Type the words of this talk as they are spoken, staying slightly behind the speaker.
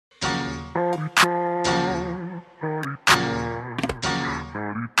Get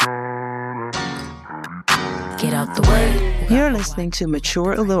out the way. You're listening to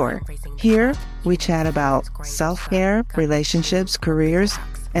Mature Allure. Here, we chat about self-care, relationships, careers,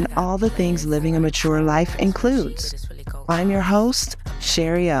 and all the things living a mature life includes. I'm your host,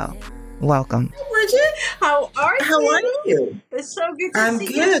 Sherry O. Welcome. Bridget, How are you? It's so good to I'm see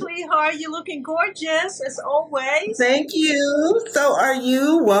you, good. sweetheart. You're looking gorgeous, as always. Thank you. So are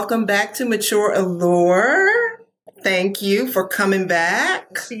you. Welcome back to Mature Allure. Thank you for coming back.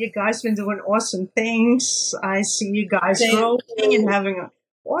 I see you guys been doing awesome things. I see you guys Thank growing you. and having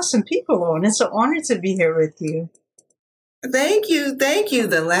awesome people on. It's an honor to be here with you. Thank you. Thank you.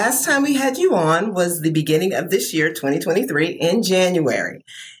 The last time we had you on was the beginning of this year, 2023, in January.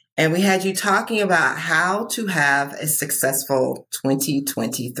 And we had you talking about how to have a successful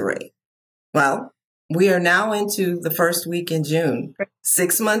 2023. Well, we are now into the first week in June,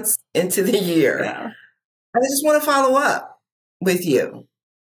 6 months into the year. Yeah. I just want to follow up with you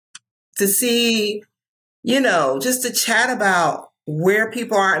to see, just to chat about where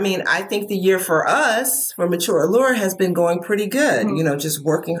people are. I mean, I think the year for us, for Mature Allure, has been going pretty good, just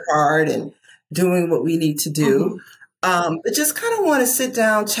working hard and doing what we need to do. But just kind of want to sit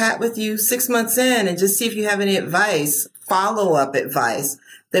down, chat with you 6 months in and just see if you have any advice, follow-up advice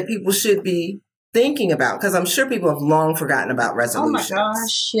that people should be thinking about, because I'm sure people have long forgotten about resolutions. Oh my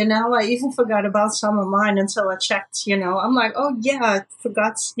gosh, I even forgot about some of mine until I checked, I'm like, oh yeah, I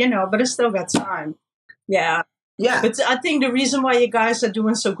forgot, but I still got time. Yeah. Yeah. But I think the reason why you guys are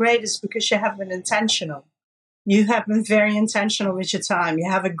doing so great is because you have been intentional. You have been very intentional with your time. You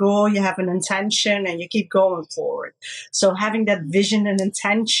have a goal, you have an intention, and you keep going forward. So having that vision and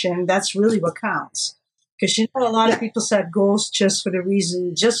intention, that's really what counts. Because a lot of people set goals just for the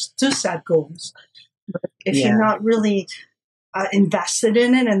reason, just to set goals. But if you're not really invested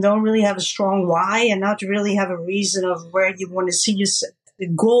in it and don't really have a strong why and not really have a reason of where you want to see yourself, the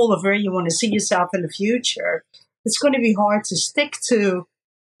goal of where you want to see yourself in the future, it's going to be hard to stick to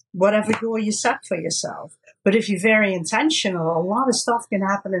whatever goal you set for yourself. But if you're very intentional, a lot of stuff can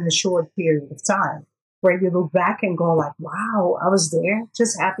happen in a short period of time where you look back and go like, wow, I was there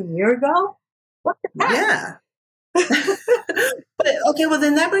just half a year ago. What the heck? Yeah. But okay, well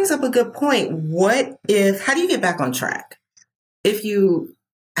then that brings up a good point. How do you get back on track? If you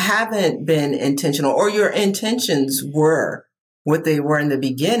haven't been intentional or your intentions were what they were in the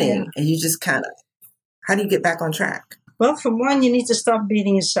beginning and you just how do you get back on track? Well, for one, you need to stop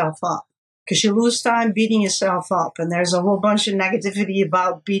beating yourself up because you lose time beating yourself up. And there's a whole bunch of negativity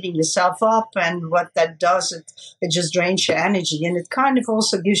about beating yourself up. And what that does, it just drains your energy. And it kind of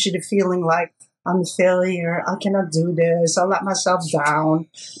also gives you the feeling like, I'm a failure. I cannot do this. I'll let myself down.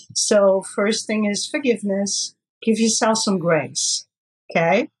 So first thing is forgiveness. Give yourself some grace.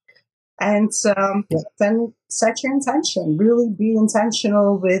 Okay. And then set your intention. Really be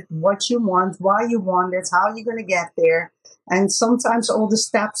intentional with what you want, why you want it, how you're going to get there. And sometimes all the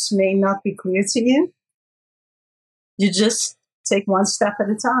steps may not be clear to you. You just take one step at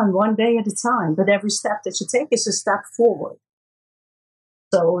a time, one day at a time. But every step that you take is a step forward.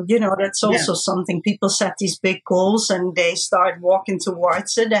 So, that's also something. People set these big goals and they start walking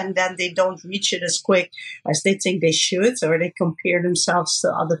towards it and then they don't reach it as quick as they think they should, or they compare themselves to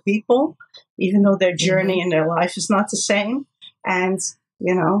other people, even though their journey in their life is not the same. And,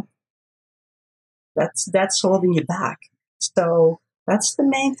 that's holding you back. So that's the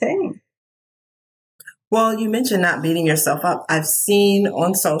main thing. Well, you mentioned not beating yourself up. I've seen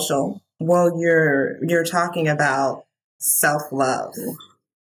on social, you're talking about self-love.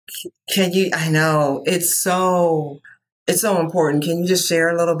 I know it's so important. Can you just share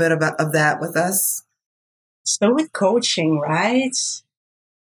a little bit of that with us? So with coaching, right?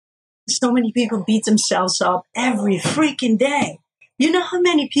 So many people beat themselves up every freaking day. You know how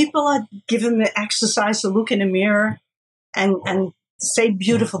many people are given the exercise to look in the mirror and say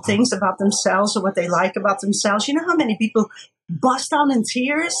beautiful things about themselves or what they like about themselves? You know how many people bust out in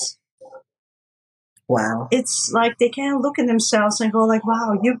tears? Wow. It's like they can't look at themselves and go like,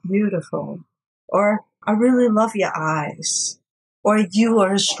 wow, you're beautiful. Or I really love your eyes. Or you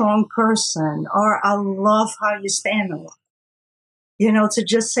are a strong person. Or I love how you stand in life. To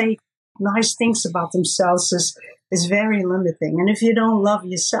just say nice things about themselves is very limiting. And if you don't love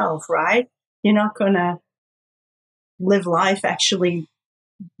yourself, right, you're not going to live life actually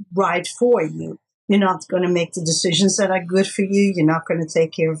right for you. You're not going to make the decisions that are good for you. You're not going to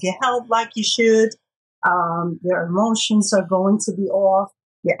take care of your health like you should. Your emotions are going to be off.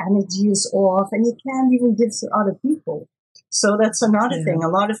 Your energy is off, and you can't even give to other people. So that's another thing. A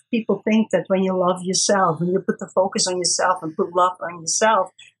lot of people think that when you love yourself, when you put the focus on yourself and put love on yourself,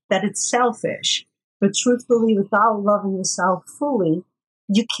 that it's selfish. But truthfully, without loving yourself fully,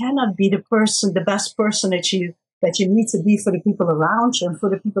 you cannot be the best person that you need to be for the people around you and for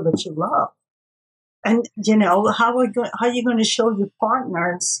the people that you love. And how are you going to show your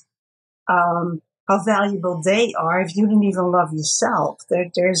partners how valuable they are if you don't even love yourself?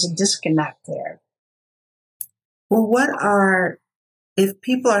 There's a disconnect there. Well, if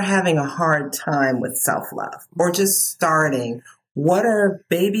people are having a hard time with self-love or just starting, what are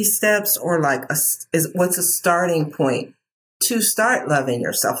baby steps or what's a starting point to start loving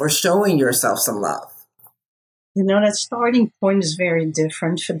yourself or showing yourself some love? That starting point is very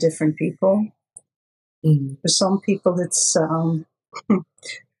different for different people. Mm-hmm. For some people, it's,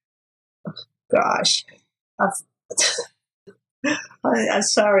 gosh, I'm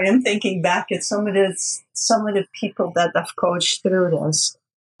sorry. I'm thinking back at some of the people that I've coached through this,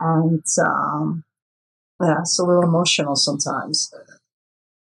 and it's a little emotional sometimes.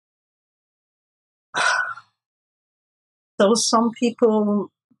 So some people,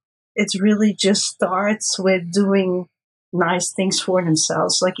 it really just starts with doing nice things for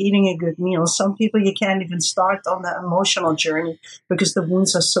themselves, like eating a good meal. Some people, you can't even start on the emotional journey because the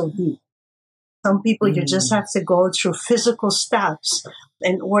wounds are so deep. Some people, you just have to go through physical steps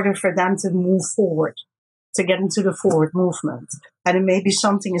in order for them to move forward, to get into the forward movement. And it may be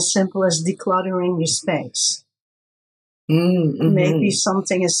something as simple as decluttering your space. Mm-hmm. It may be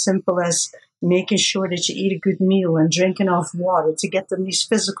something as simple as making sure that you eat a good meal and drink enough water to get them these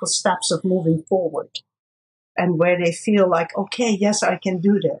physical steps of moving forward. And where they feel like, okay, yes, I can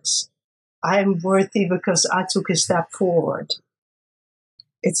do this. I am worthy because I took a step forward.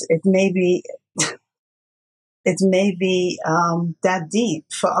 It may be that deep.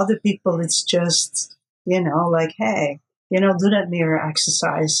 For other people, it's just, like, hey, do that mirror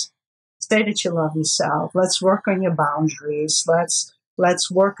exercise. Say that you love yourself. Let's work on your boundaries. Let's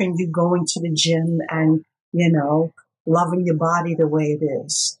work on you going to the gym and, loving your body the way it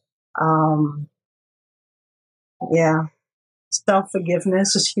is. Yeah.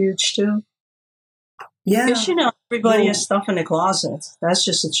 Self-forgiveness is huge too. Yeah. Because, everybody has stuff in the closet. That's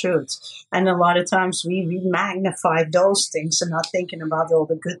just the truth. And a lot of times we magnify those things and not thinking about all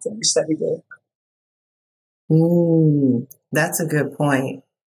the good things that we do. That's a good point.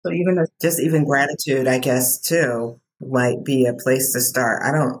 So even gratitude, I guess, too, might be a place to start.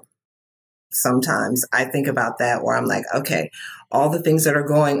 Sometimes I think about that where I'm like, okay, all the things that are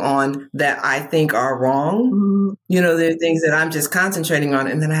going on that I think are wrong, there are things that I'm just concentrating on,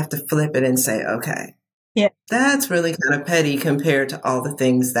 and then I have to flip it and say, okay, yeah, that's really kind of petty compared to all the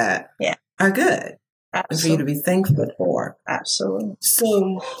things that are good. Absolutely. And for you to be thankful for. Absolutely.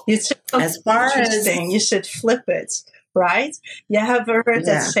 So as far as you said flip it, right? You have heard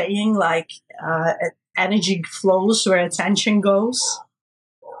that saying like energy flows where attention goes?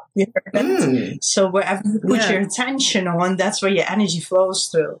 You heard that? So wherever you put your attention on, that's where your energy flows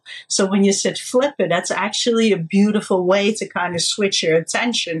through. So when you said flip it, that's actually a beautiful way to kind of switch your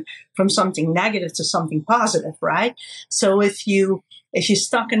attention from something negative to something positive, right? So if you're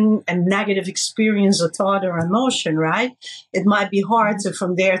stuck in a negative experience or thought or emotion, right, it might be hard to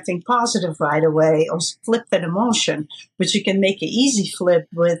from there think positive right away or flip that emotion. But you can make an easy flip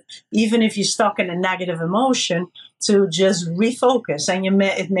with, even if you're stuck in a negative emotion, to just refocus. And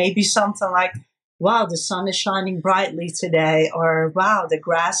it may be something like, wow, the sun is shining brightly today, or wow, the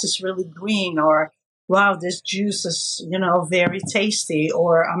grass is really green, or wow, this juice is, very tasty,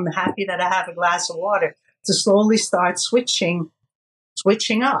 or I'm happy that I have a glass of water, to slowly start switching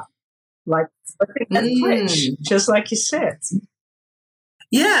up, like flipping that switch, just like you said.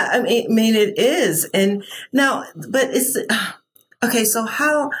 Yeah, I mean, it is. And now, but it's, okay, so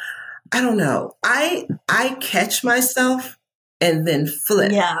how, I don't know. I catch myself and then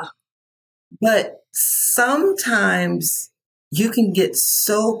flip. Yeah. But sometimes you can get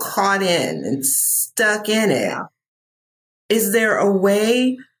so caught in and stuck in it. Yeah. Is there a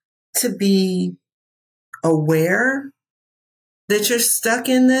way to be aware that you're stuck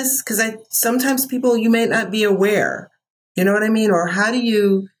in this? Because sometimes people, you may not be aware. You know what I mean? Or how do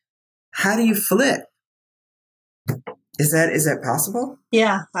you flip? Is that possible?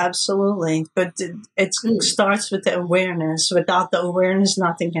 Yeah, absolutely. But it starts with the awareness. Without the awareness,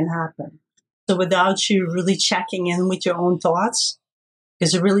 nothing can happen. So without you really checking in with your own thoughts,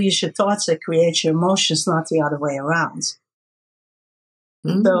 because it really is your thoughts that create your emotions, not the other way around.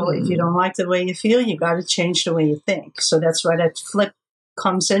 So if you don't like the way you feel, you got to change the way you think. So that's why that flip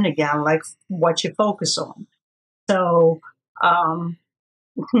comes in again, like what you focus on. So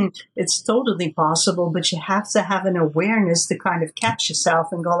it's totally possible, but you have to have an awareness to kind of catch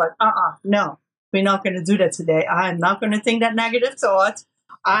yourself and go like, no, we're not going to do that today. I'm not going to think that negative thought.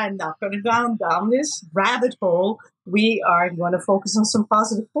 I'm not going to go down this rabbit hole. We are going to focus on some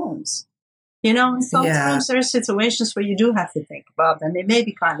positive things. And Yeah. sometimes there are situations where you do have to think about them. They may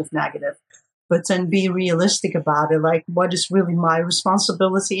be kind of negative, but then be realistic about it. Like, what is really my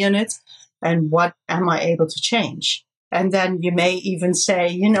responsibility in it? And what am I able to change? And then you may even say,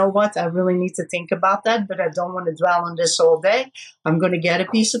 you know what, I really need to think about that, but I don't want to dwell on this all day. I'm going to get a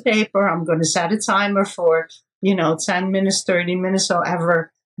piece of paper. I'm going to set a timer for, 10 minutes, 30 minutes,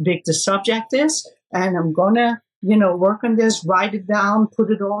 however big the subject is. And I'm going to, work on this, write it down, put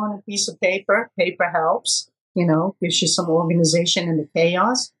it all on a piece of paper. Paper helps, gives you some organization in the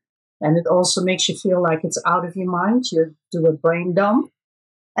chaos. And it also makes you feel like it's out of your mind. You do a brain dump.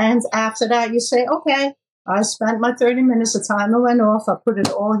 And after that, you say, okay, I spent my 30 minutes, the timer went off, I put it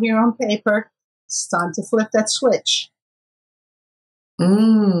all here on paper. It's time to flip that switch.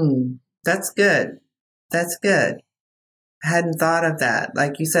 That's good. That's good. I hadn't thought of that.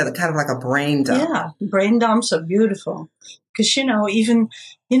 Like you said, kind of like a brain dump. Yeah, brain dumps are beautiful. Because, even,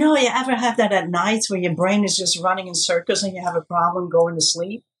 you ever have that at night where your brain is just running in circles and you have a problem going to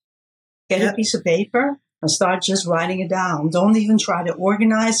sleep? Get a piece of paper and start just writing it down. Don't even try to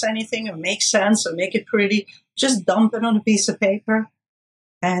organize anything or make sense or make it pretty. Just dump it on a piece of paper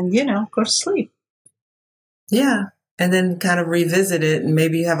and, go to sleep. Yeah. And then kind of revisit it, and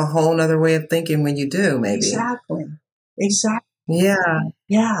maybe you have a whole other way of thinking when you do, maybe. Exactly. Yeah.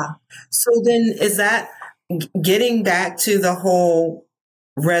 Yeah. So then is that getting back to the whole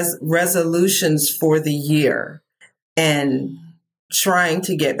resolutions for the year and trying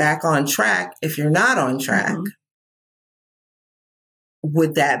to get back on track if you're not on track?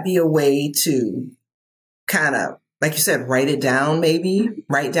 Would that be a way to kind of, like you said, write it down, maybe?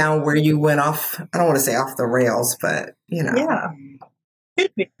 Write down where you went off, I don't want to say off the rails, but, Yeah.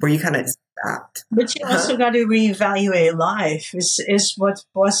 where you kind of stopped. But you also got to reevaluate life. Is what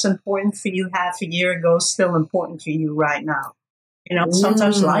was important for you half a year ago still important for you right now?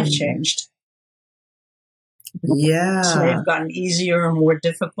 Sometimes life changed. Yeah. So may have gotten easier or more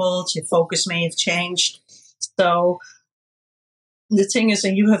difficult. Your focus may have changed. So the thing is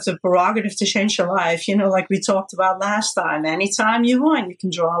that you have the prerogative to change your life, like we talked about last time. Anytime you want, you can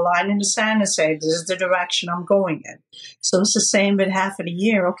draw a line in the sand and say, this is the direction I'm going in. So it's the same with half of the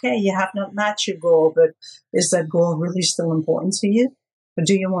year. Okay, you have not met your goal, but is that goal really still important to you? Or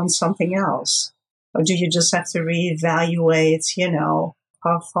do you want something else? Or do you just have to reevaluate,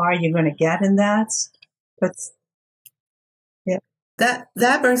 how far you're going to get in that? But yeah.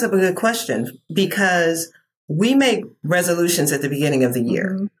 That brings up a good question, because we make resolutions at the beginning of the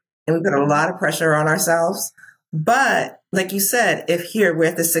year and we put a lot of pressure on ourselves. But like you said, if here we're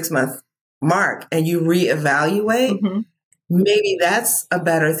at the 6-month mark and you reevaluate, maybe that's a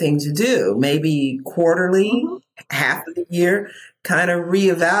better thing to do. Maybe quarterly, half of the year, kind of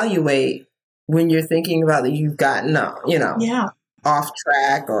reevaluate when you're thinking about that you've gotten, off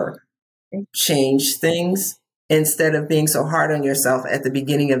track or change things, instead of being so hard on yourself at the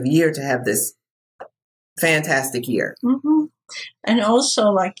beginning of the year to have this fantastic year. And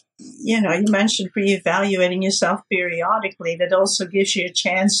also, like, you mentioned reevaluating yourself periodically. That also gives you a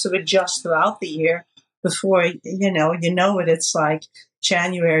chance to adjust throughout the year before, it's like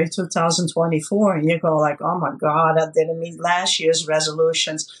January 2024 and you go like, oh my God, I didn't meet last year's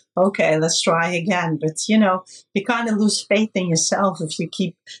resolutions. Okay, let's try again. But, you kind of lose faith in yourself if you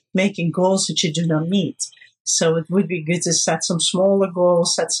keep making goals that you do not meet. So it would be good to set some smaller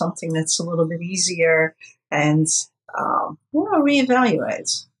goals, set something that's a little bit easier, and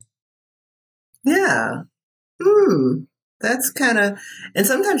reevaluate. Yeah. That's kind of, and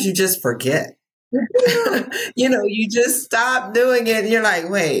sometimes you just forget. You just stop doing it and you're like,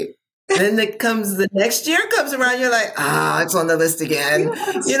 wait. Then the next year comes around, you're like, it's on the list again.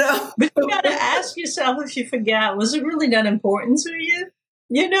 Yes. But you got to ask yourself, if you forget, was it really that important to you?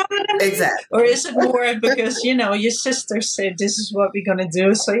 You know what I mean? Exactly. Or is it more because, your sister said this is what we're going to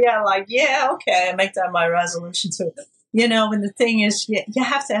do? So, okay, I make that my resolution too. And the thing is, you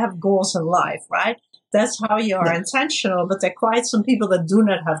have to have goals in life, right? That's how you are intentional. But there are quite some people that do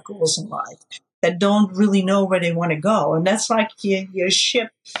not have goals in life, that don't really know where they want to go. And that's like your ship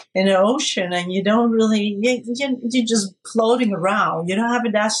in the ocean, and you don't really, you're just floating around. You don't have a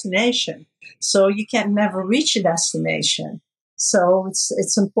destination. So you can never reach a destination. So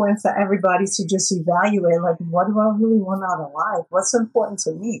it's important for everybody to just evaluate, like, what do I really want out of life? What's important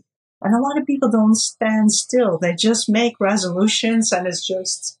to me? And a lot of people don't stand still. They just make resolutions, and it's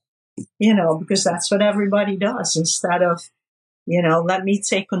just, because that's what everybody does, instead of, let me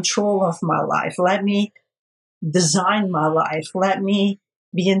take control of my life. Let me design my life. Let me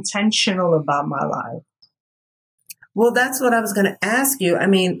be intentional about my life. Well, that's what I was going to ask you. I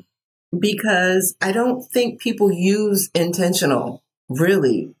mean, because I don't think people use intentional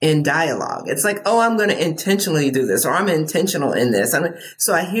really in dialogue. It's like, oh, I'm going to intentionally do this, or I'm intentional in this.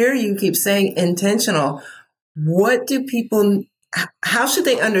 So I hear you keep saying intentional. What do people, how should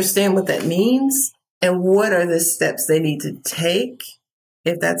they understand what that means? And what are the steps they need to take?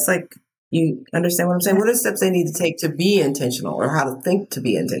 If that's like, you understand what I'm saying? What are the steps they need to take to be intentional, or how to think to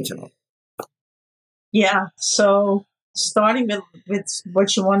be intentional? Yeah. So starting with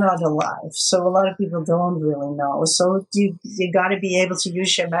what you want out of life. So a lot of people don't really know. So you got to be able to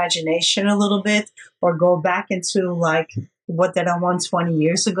use your imagination a little bit, or go back into like, what did I want 20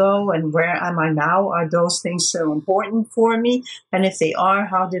 years ago, and where am I now? Are those things still important for me? And if they are,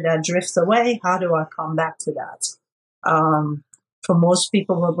 how did I drift away? How do I come back to that? For most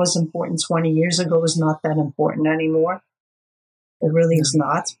people, what was important 20 years ago is not that important anymore. It really is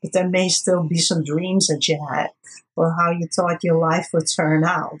not. But there may still be some dreams that you had, or how you thought your life would turn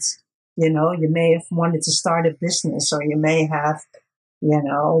out. You know, you may have wanted to start a business, or you may have,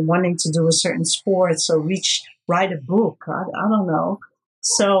 wanting to do a certain sport, or write a book. I don't know.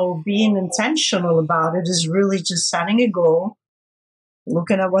 So being intentional about it is really just setting a goal,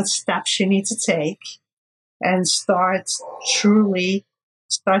 looking at what steps you need to take, and start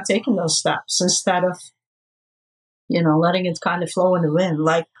taking those steps, instead of letting it kind of flow in the wind.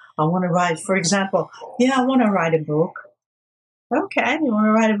 Like, I want to write, for example, I want to write a book. Okay, you want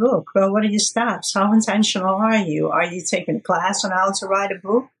to write a book. Well, what are your steps? How intentional are you? Are you taking a class on how to write a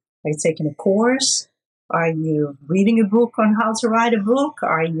book? Are you taking a course? Are you reading a book on how to write a book?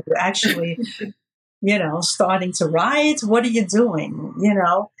 Are you actually, starting to write? What are you doing?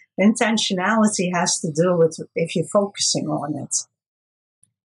 Intentionality has to do with if you're focusing on it.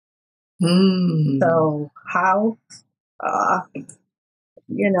 So how,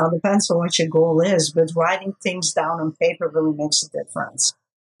 depends on what your goal is, but writing things down on paper really makes a difference.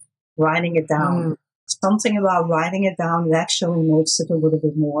 Writing it down. Something about writing it down that actually makes it a little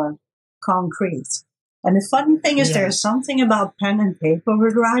bit more concrete. And the funny thing is, there's something about pen and paper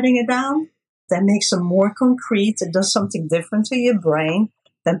with writing it down that makes it more concrete. It does something different to your brain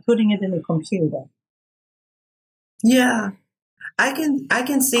than putting it in a computer. Yeah, I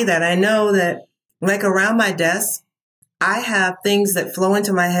can see that. I know that, like, around my desk, I have things that flow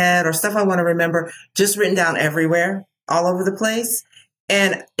into my head, or stuff I want to remember, just written down everywhere, all over the place.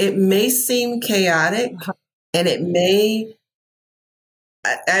 And it may seem chaotic, and it may,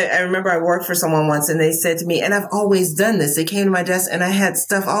 I remember I worked for someone once, and they said to me, and I've always done this. They came to my desk, and I had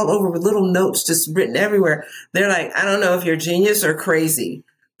stuff all over with little notes just written everywhere. They're like, I don't know if you're genius or crazy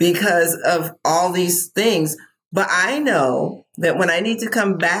because of all these things. But I know that when I need to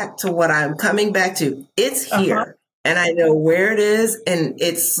come back to what I'm coming back to, it's here. And I know where it is. And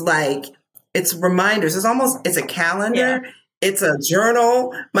it's like, it's reminders. It's a calendar. Yeah. It's a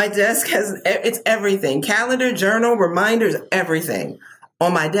journal. My desk it's everything. Calendar, journal, reminders, everything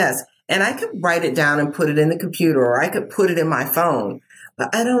on my desk. And I could write it down and put it in the computer, or I could put it in my phone.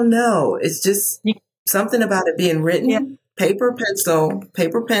 But I don't know. It's just something about it being written, paper, pencil,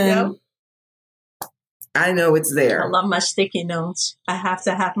 paper, pen. Yep. I know it's there. I love my sticky notes. I have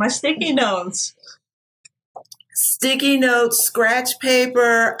to have my sticky notes. Sticky notes, scratch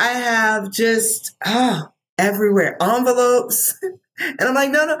paper. I have just everywhere. Envelopes. And I'm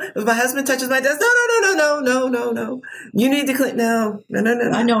like, no. If my husband touches my desk, no. You need to clean. No.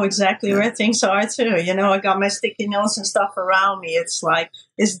 I know exactly where things are too. I got my sticky notes and stuff around me. It's like,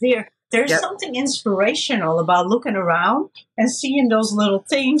 it's there. There's something inspirational about looking around and seeing those little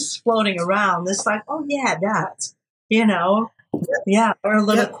things floating around. It's like, oh yeah, that, or a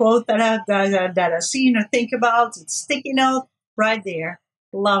little quote that I've seen or think about. It's sticky note right there.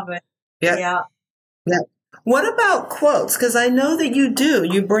 Love it. Yeah. What about quotes? Because I know that you do.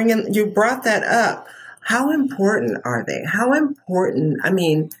 You brought that up. How important are they? How important? I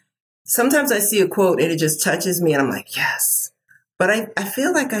mean, sometimes I see a quote and it just touches me, and I'm like, yes. But I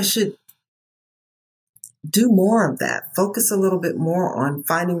feel like I should do more of that. Focus a little bit more on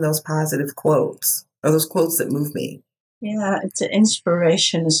finding those positive quotes, or those quotes that move me. Yeah, it's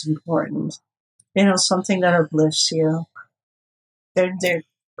inspiration is important. Something that uplifts you. They're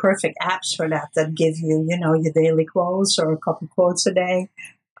perfect apps for that give you, your daily quotes, or a couple quotes a day.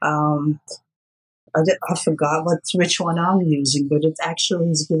 I forgot which one I'm using, but it actually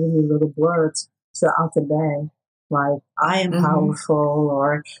is giving me little words throughout the day. Like, I am powerful,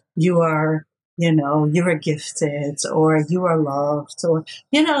 or you are, you are gifted, or you are loved, or,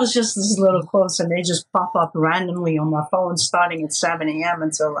 it's just these little quotes, and they just pop up randomly on my phone starting at 7 a.m.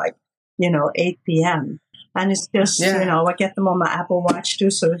 until 8 p.m. And it's just, I get them on my Apple Watch too.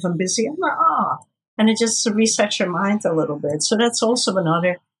 So if I'm busy, I'm like, And it just resets your mind a little bit. So that's also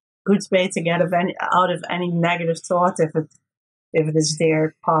another good way to get out of any negative thought if it is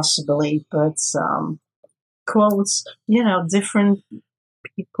there, possibly. But quotes, different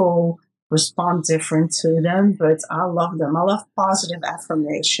people respond different to them, but I love them. I love positive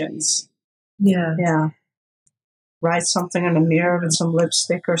affirmations. Yeah. Yeah. Write something on the mirror with some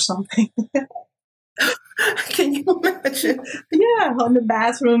lipstick or something. Can you imagine? Yeah, on the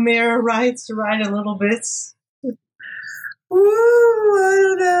bathroom mirror, write a little bit. Ooh, I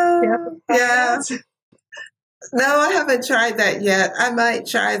don't know. Yeah. Yeah. No, I haven't tried that yet. I might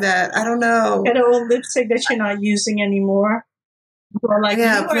try that. I don't know. Get an old lipstick that you're not using anymore. Or like,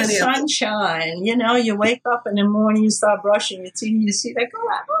 Yeah, you are plenty of sunshine. You wake up in the morning, you start brushing your teeth, you see, like,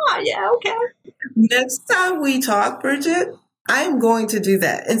 yeah, okay. Next time we talk, Bridget, I am going to do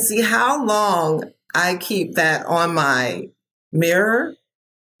that and see how long I keep that on my mirror.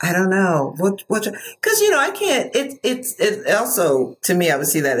 I don't know what, because I can't. It's also, to me, I would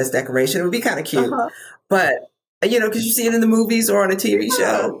see that as decoration. It would be kind of cute, but because you see it in the movies or on a TV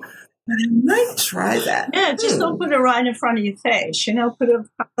show. But I might try that. Yeah, just don't put it right in front of your face. Put it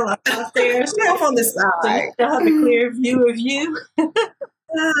out there. Off on the So side. you have a clear view of you. I'm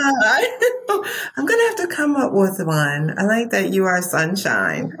gonna have to come up with one. I like that you are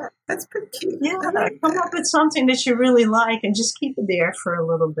sunshine. That's pretty cute. Yeah, like come that. up with something that you really like and just keep it there for a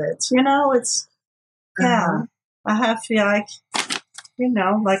little bit. It's I have like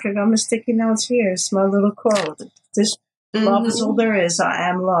like I got my sticky notes here. It's my little quote. This love is all there is. I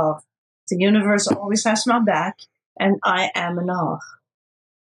am love. The universe always has my back, and I am enough.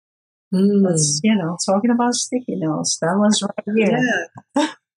 That's, talking about sticky notes. That one's right here.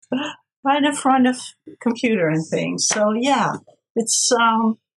 Yeah. Right in front of computer and things. So, yeah, it's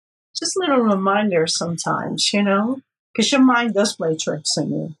just little reminders sometimes, because your mind does play tricks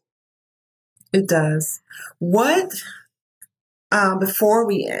on you. It does. What, before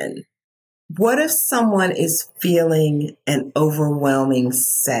we end, what if someone is feeling an overwhelming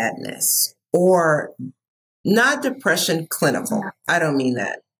sadness or not depression clinical? I don't mean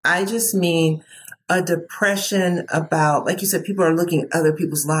that. I just mean a depression about, like you said, people are looking at other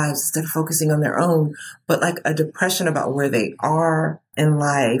people's lives instead of focusing on their own, but like a depression about where they are in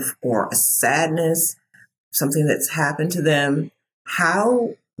life or a sadness, something that's happened to them.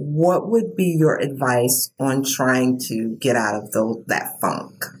 What would be your advice on trying to get out of that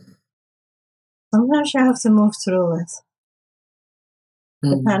funk? Sometimes you have to move through it.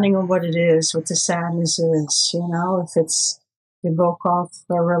 Depending on what it is, what the sadness is, if it's you broke off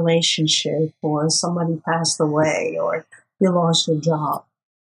a relationship or somebody passed away or you lost your job.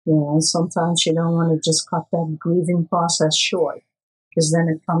 Sometimes you don't want to just cut that grieving process short because then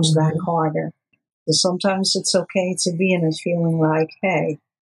it comes back harder. So sometimes it's okay to be in a feeling like, hey,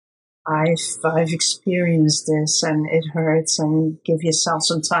 I've experienced this and it hurts, and give yourself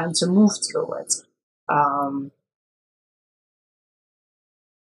some time to move through it. And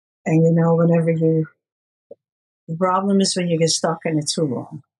whenever the problem is when you get stuck in it too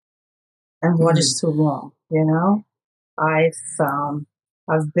long. And what is too long? I've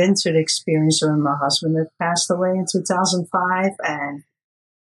been through the experience when my husband had passed away in 2005, and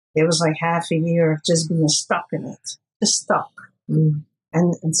it was like half a year of just being stuck in it, just stuck.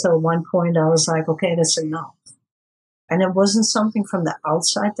 And until one point I was like, okay, that's enough. And it wasn't something from the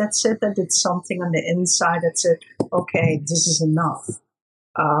outside that said that, it's something on the inside that said, okay, this is enough.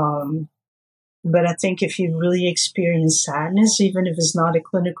 But I think if you really experience sadness, even if it's not a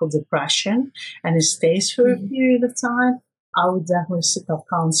clinical depression and it stays for a period of time, I would definitely seek out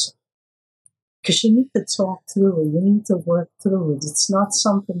counsel. Because you need to talk through it. You need to work through it. It's not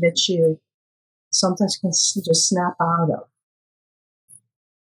something that you sometimes can just snap out of.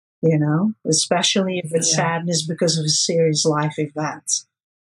 Especially if it's sadness because of a serious life event.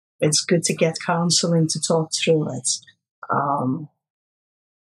 It's good to get counseling to talk through it.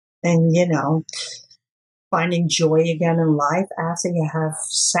 And, finding joy again in life after you have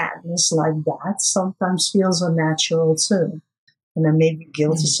sadness like that sometimes feels unnatural too. And there may be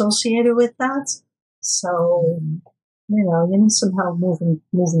guilt associated with that. So, you need some help moving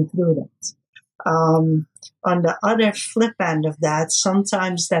through that. On the other flip end of that,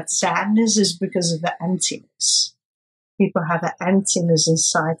 sometimes that sadness is because of the emptiness. People have an emptiness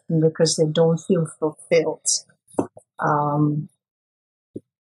inside them because they don't feel fulfilled.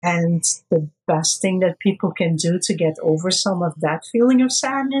 And the best thing that people can do to get over some of that feeling of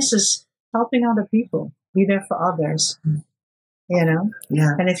sadness is helping other people, be there for others. Yeah.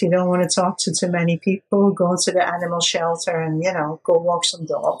 And if you don't want to talk to too many people, go to the animal shelter and, go walk some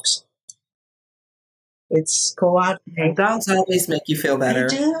dogs. It's go out. And dogs always make you feel better.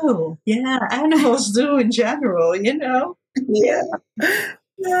 They do. Yeah. Animals do in general, Yeah. Yeah.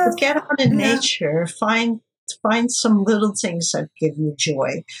 But get out in nature. Find some little things that give you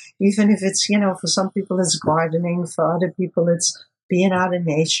joy. Even if it's, for some people it's gardening, for other people it's being out in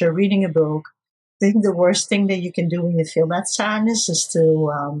nature, reading a book. I think the worst thing that you can do when you feel that sadness is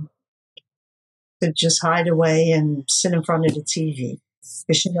to just hide away and sit in front of the TV.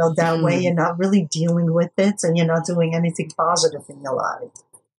 Because, that way you're not really dealing with it and you're not doing anything positive in your life.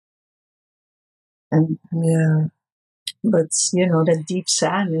 And but, that deep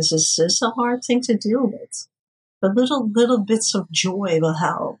sadness is a hard thing to deal with. But little bits of joy will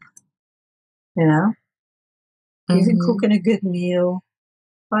help, Even cooking a good meal,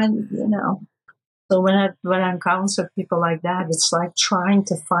 So when I encounter people like that, it's like trying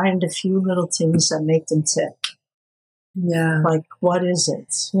to find a few little things that make them tick. Yeah. Like, what is it?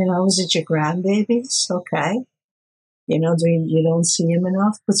 Is it your grandbabies? Okay. You don't see him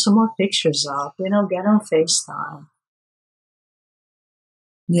enough? Put some more pictures up. Get on FaceTime.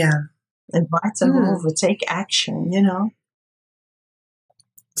 Yeah. Invite them over. Take action,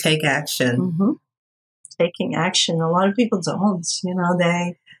 Take action. Mm-hmm. Taking action. A lot of people don't.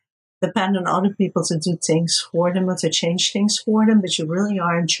 They depend on other people to do things for them or to change things for them, but you really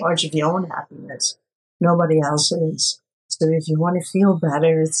are in charge of your own happiness. Nobody else is. So if you want to feel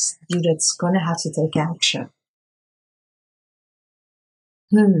better, it's you that's going to have to take action.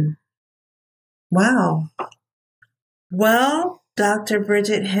 Wow. Well, Dr.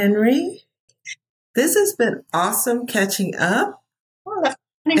 Brigitte Henry, this has been awesome catching up. Well,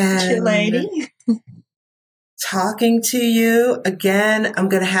 that's you, lady. Talking to you again. I'm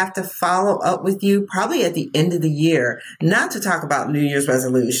going to have to follow up with you probably at the end of the year, not to talk about New Year's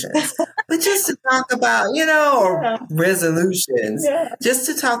resolutions, but just to talk about, resolutions, just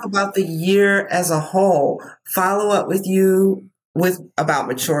to talk about the year as a whole. Follow up with you about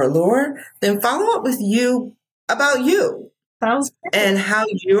Mature Allure, then follow up with you about you and how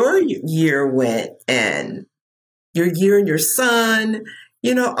your year went and your year and your son,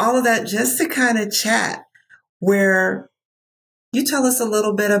 all of that, just to kind of chat. Where you tell us a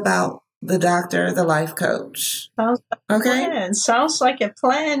little bit about the doctor, the life coach. Sounds like a plan. Sounds like a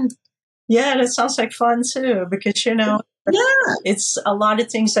plan. Yeah, that sounds like fun too, because, it's a lot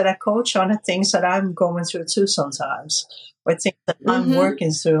of things that I coach on are things that I'm going through too sometimes, or things that I'm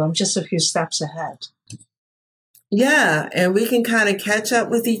working through. I'm just a few steps ahead. Yeah, and we can kind of catch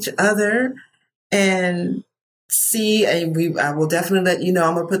up with each other and see, I will definitely let you know.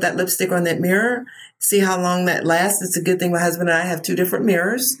 I'm going to put that lipstick on that mirror, see how long that lasts. It's a good thing my husband and I have two different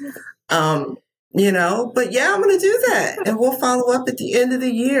mirrors, but yeah, I'm going to do that. And we'll follow up at the end of the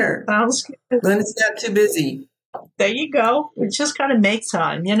year. Sounds good. When it's not too busy. There you go. We just got to make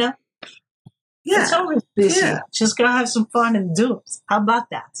time, Yeah. It's always busy. Yeah. Just got to have some fun and do it. How about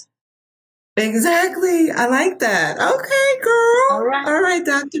that? Exactly. I like that. Okay, girl. All right,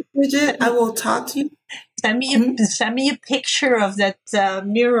 Dr. Brigitte. I will talk to you. Send me a picture of that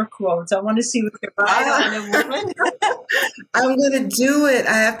mirror quote. I want to see what you're writing on a woman. I'm going to do it.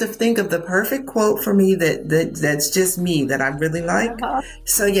 I have to think of the perfect quote for me that's just me that I really like.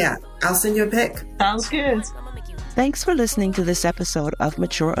 So yeah, I'll send you a pic. Sounds good. Thanks for listening to this episode of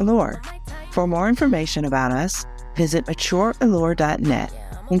Mature Allure. For more information about us, visit matureallure.net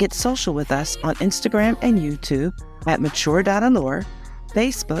and get social with us on Instagram and YouTube at mature.allure,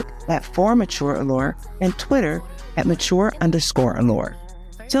 Facebook at @4matureallure, and Twitter at @mature_allure.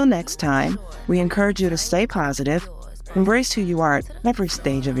 Till next time, we encourage you to stay positive, embrace who you are at every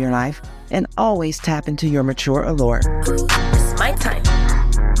stage of your life, and always tap into your mature allure. It's my time.